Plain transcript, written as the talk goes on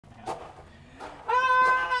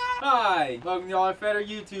Hi, welcome to our Feder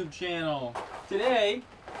YouTube channel. Today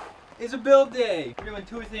is a build day. We're doing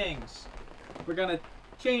two things. We're gonna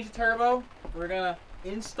change the turbo. We're gonna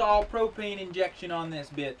install propane injection on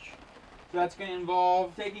this bitch. So that's gonna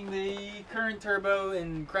involve taking the current turbo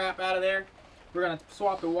and crap out of there. We're gonna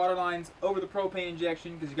swap the water lines over the propane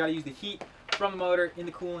injection because you gotta use the heat from the motor in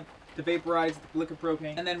the coolant to vaporize the liquid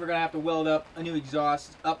propane. And then we're gonna have to weld up a new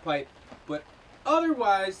exhaust up pipe. But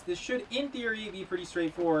otherwise, this should, in theory, be pretty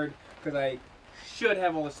straightforward because I should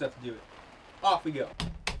have all the stuff to do it. Off we go.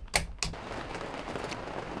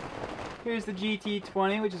 Here's the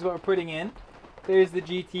GT20, which is what we're putting in. There's the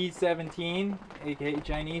GT17, aka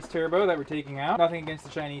Chinese turbo, that we're taking out. Nothing against the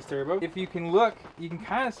Chinese turbo. If you can look, you can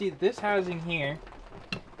kind of see that this housing here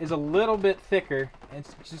is a little bit thicker.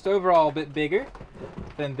 It's just overall a bit bigger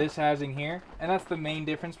than this housing here. And that's the main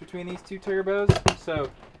difference between these two turbos. So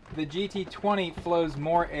the GT20 flows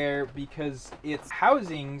more air because its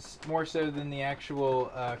housings, more so than the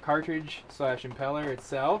actual cartridge slash impeller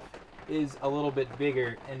itself, is a little bit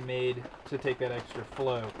bigger and made to take that extra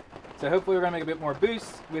flow. So hopefully we're going to make a bit more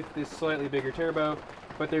boost with this slightly bigger turbo,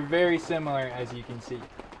 but they're very similar as you can see.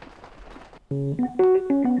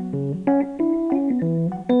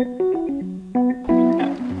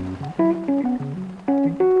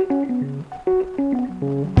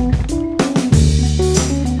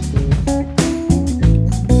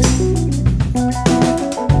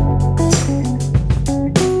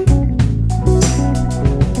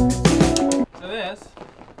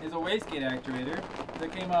 Is a wastegate actuator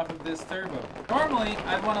that came off of this turbo. Normally,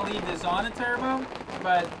 I'd want to leave this on a turbo,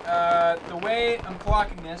 but the way I'm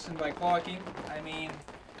clocking this, and by clocking, I mean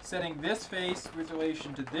setting this face with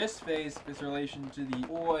relation to this face with relation to the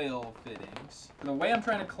oil fittings. The way I'm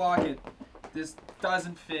trying to clock it, this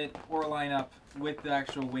doesn't fit or line up with the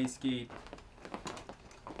actual wastegate,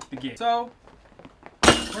 the gate. So,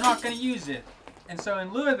 we're not going to use it. And so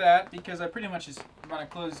in lieu of that, because I pretty much just run a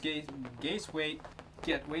closed gate weight,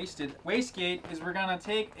 get wasted. Wastegate is we're gonna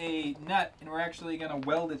take a nut and we're actually gonna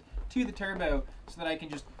weld it to the turbo so that I can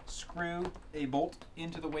just screw a bolt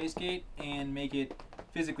into the wastegate and make it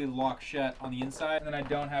physically lock shut on the inside, and then I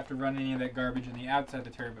don't have to run any of that garbage on the outside of the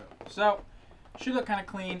turbo. So should look kind of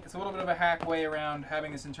clean. It's a little bit of a hack way around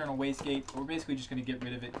having this internal wastegate, but we're basically just gonna get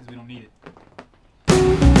rid of it because we don't need it.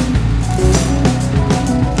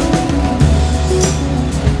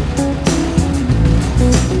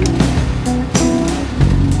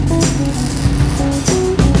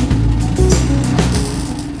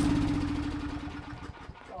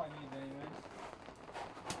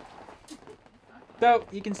 So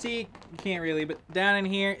you can see, you can't really, but down in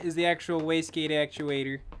here is the actual wastegate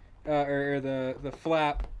actuator, or the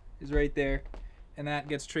flap is right there, and that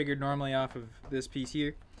gets triggered normally off of this piece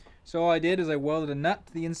here. So all I did is I welded a nut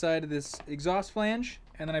to the inside of this exhaust flange,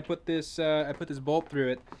 and then I put this bolt through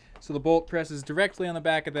it. So the bolt presses directly on the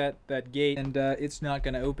back of that gate, and it's not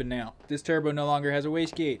going to open now. This turbo no longer has a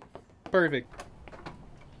wastegate. Perfect.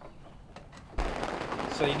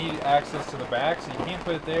 So you need access to the back, so you can't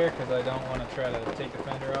put it there because I don't want to try to take the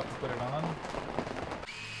fender off and put it on.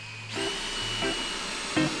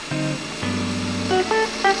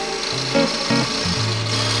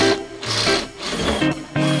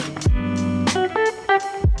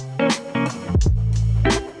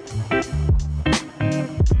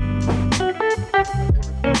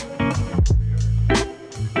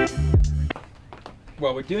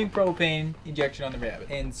 Well, we're doing propane injection on the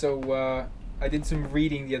Rabbit, and so I did some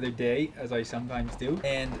reading the other day, as I sometimes do,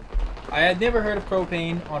 and I had never heard of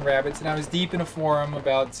propane on Rabbits, and I was deep in a forum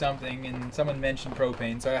about something, and someone mentioned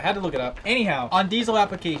propane, so I had to look it up. Anyhow, on diesel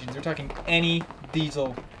applications, we're talking any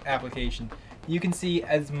diesel application, you can see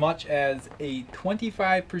as much as a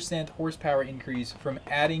 25% horsepower increase from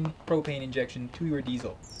adding propane injection to your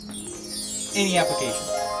diesel. Any application.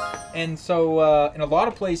 And so in a lot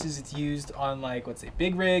of places it's used on, like, let's say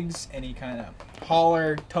big rigs, any kind of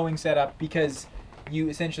hauler towing setup, because you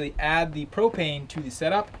essentially add the propane to the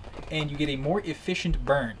setup and you get a more efficient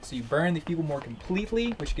burn. So you burn the fuel more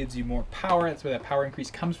completely, which gives you more power. That's where that power increase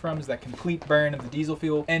comes from, is that complete burn of the diesel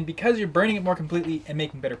fuel. And because you're burning it more completely and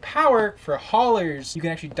making better power, for haulers, you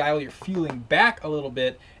can actually dial your fueling back a little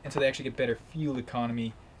bit, and so they actually get better fuel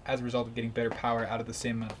economy as a result of getting better power out of the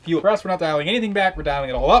same amount of fuel. For us, we're not dialing anything back, we're dialing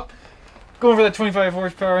it all up. Going for that 25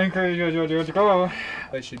 horsepower increase.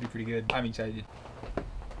 That should be pretty good. I'm excited.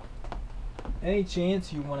 Any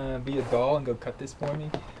chance you want to be a doll and go cut this for me?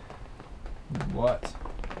 What?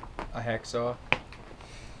 A hacksaw?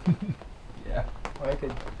 Yeah. Well,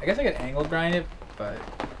 I guess I could angle grind it, but...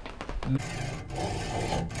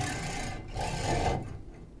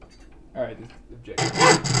 Alright, this is objective.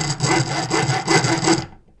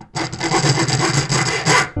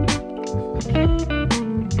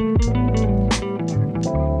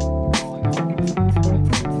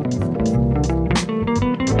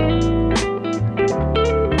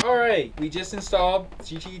 Alright, we just installed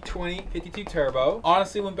GT2052 Turbo.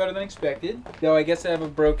 Honestly, went better than expected. Though I guess I have a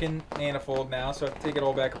broken manifold now, so I have to take it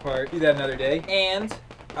all back apart. Do that another day. And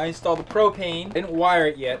I installed the propane. I didn't wire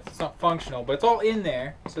it yet. It's not functional, but it's all in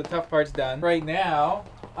there. So the tough part's done. Right now,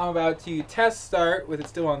 I'm about to test start with it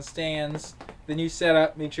still on stands. The new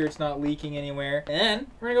setup, make sure it's not leaking anywhere. And then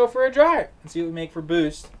we're gonna go for a drive and see what we make for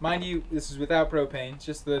boost. Mind you, this is without propane. It's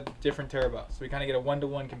just the different turbo. So we kind of get a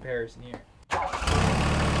 1-to-1 comparison here.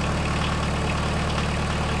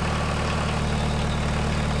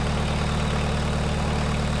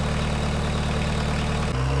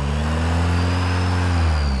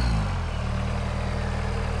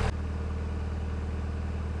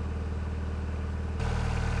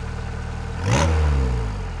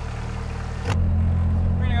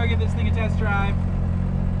 Give this thing a test drive.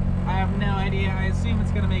 I have no idea. I assume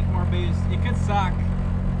it's gonna make more boost. It could suck.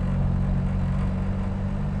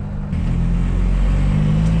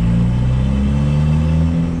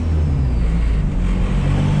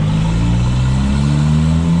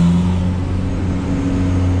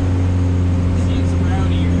 Seeing some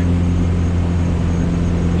round here.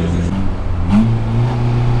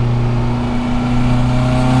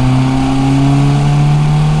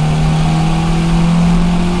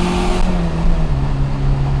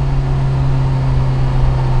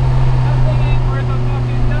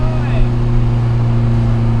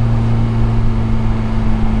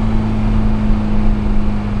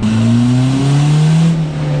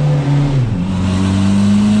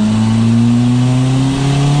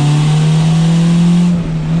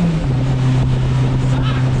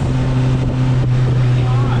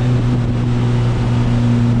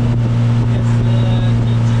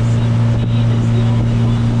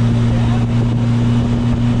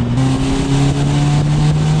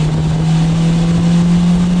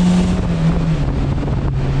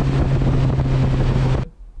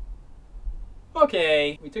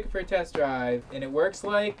 Okay, we took it for a test drive, and it works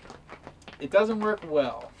like, it doesn't work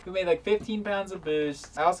well. We made like 15 pounds of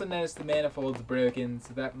boost. I also noticed the manifold's broken,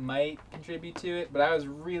 so that might contribute to it, but I was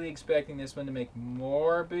really expecting this one to make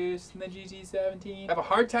more boost than the GT17. I have a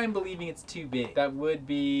hard time believing it's too big. That would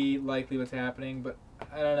be likely what's happening, but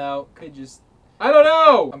I don't know, could just, I don't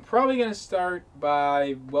know! I'm probably gonna start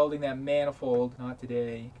by welding that manifold, not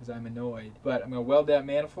today, because I'm annoyed, but I'm gonna weld that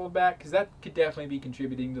manifold back, because that could definitely be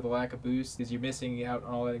contributing to the lack of boost, because you're missing out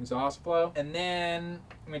on all that exhaust flow. And then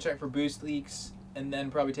I'm gonna check for boost leaks, and then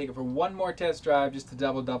probably take it for one more test drive just to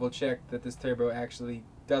double check that this turbo actually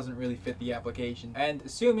doesn't really fit the application. And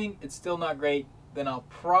assuming it's still not great, then I'll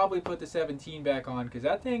probably put the 17 back on, because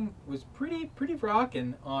that thing was pretty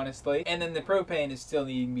rockin', honestly. And then the propane is still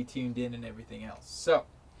needing to be tuned in and everything else. So,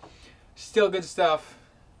 still good stuff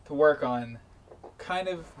to work on. Kind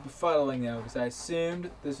of befuddling though, because I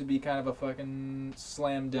assumed this would be kind of a fucking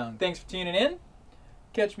slam dunk. Thanks for tuning in.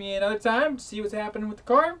 Catch me another time to see what's happening with the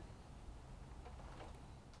car.